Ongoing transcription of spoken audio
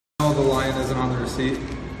No, the lion isn't on the receipt.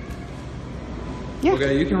 Yeah.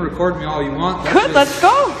 Okay, you can record me all you want. Good, let's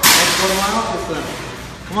go. Let's go to my office then.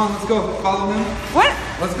 Come on, let's go. Follow him. What?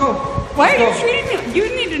 Let's go. Why are you treating me?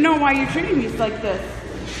 You need to know why you're treating me like this.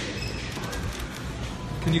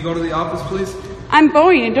 Can you go to the office, please? I'm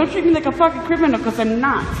Boeing, and don't treat me like a fucking criminal, because I'm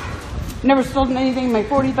not. Never stolen anything in my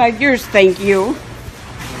 45 years, thank you.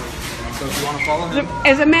 So if you want to follow him.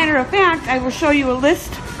 As a matter of fact, I will show you a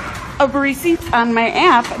list of receipts on my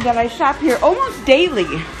app that I shop here almost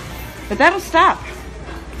daily. But that'll stop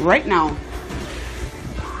right now.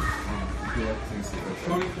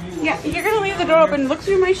 Yeah, you're going to leave the door open, look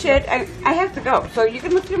through my shit. I have to go, so you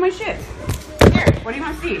can look through my shit. Here, what do you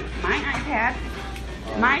want to see? My iPad,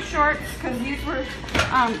 my shorts, because these were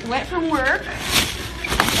wet from work.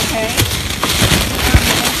 Okay.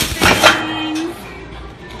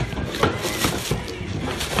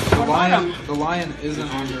 The lion isn't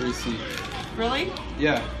on the receipt. Really?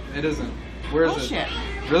 Yeah, it isn't. Where is Bullshit.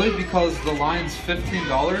 it? Really? Because the lion's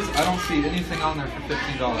 $15? I don't see anything on there for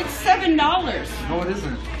 $15. It's $7. No, it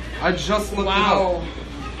isn't. I just looked it Wow. up.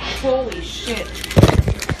 Holy shit.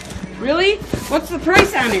 Really? What's the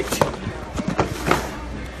price on it?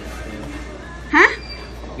 Huh?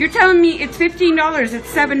 You're telling me it's $15, it's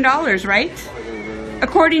 $7, right?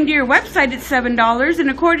 According to your website, it's $7, and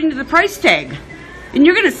according to the price tag. And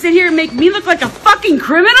you're gonna sit here and make me look like a fucking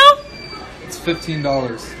criminal? It's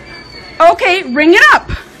 $15. Okay, ring it up.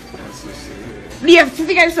 Do you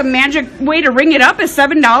think I have some magic way to ring it up? Is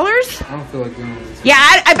 $7? I don't feel like doing this. Yeah,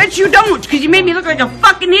 I bet you don't, because you made me look like a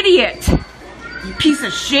fucking idiot. You piece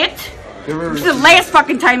of shit. This is the last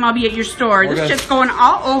fucking time I'll be at your store. This shit's going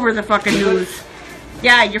all over the fucking news.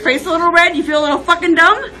 Yeah, your face a little red? You feel a little fucking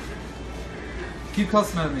dumb? Keep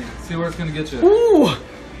cussing at me. See where it's gonna get you. Ooh.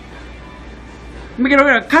 Am I gonna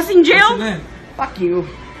go to cussing jail? What's your name? Fuck you.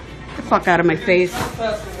 Get the fuck out of my face. Not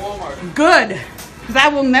fast from Walmart. Good. Because I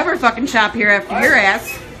will never fucking shop here after your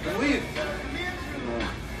ass. Then leave.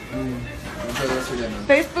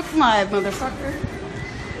 Facebook Live, motherfucker.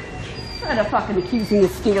 Try to fucking accuse me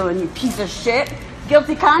of stealing, you piece of shit.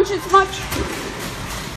 Guilty conscience much?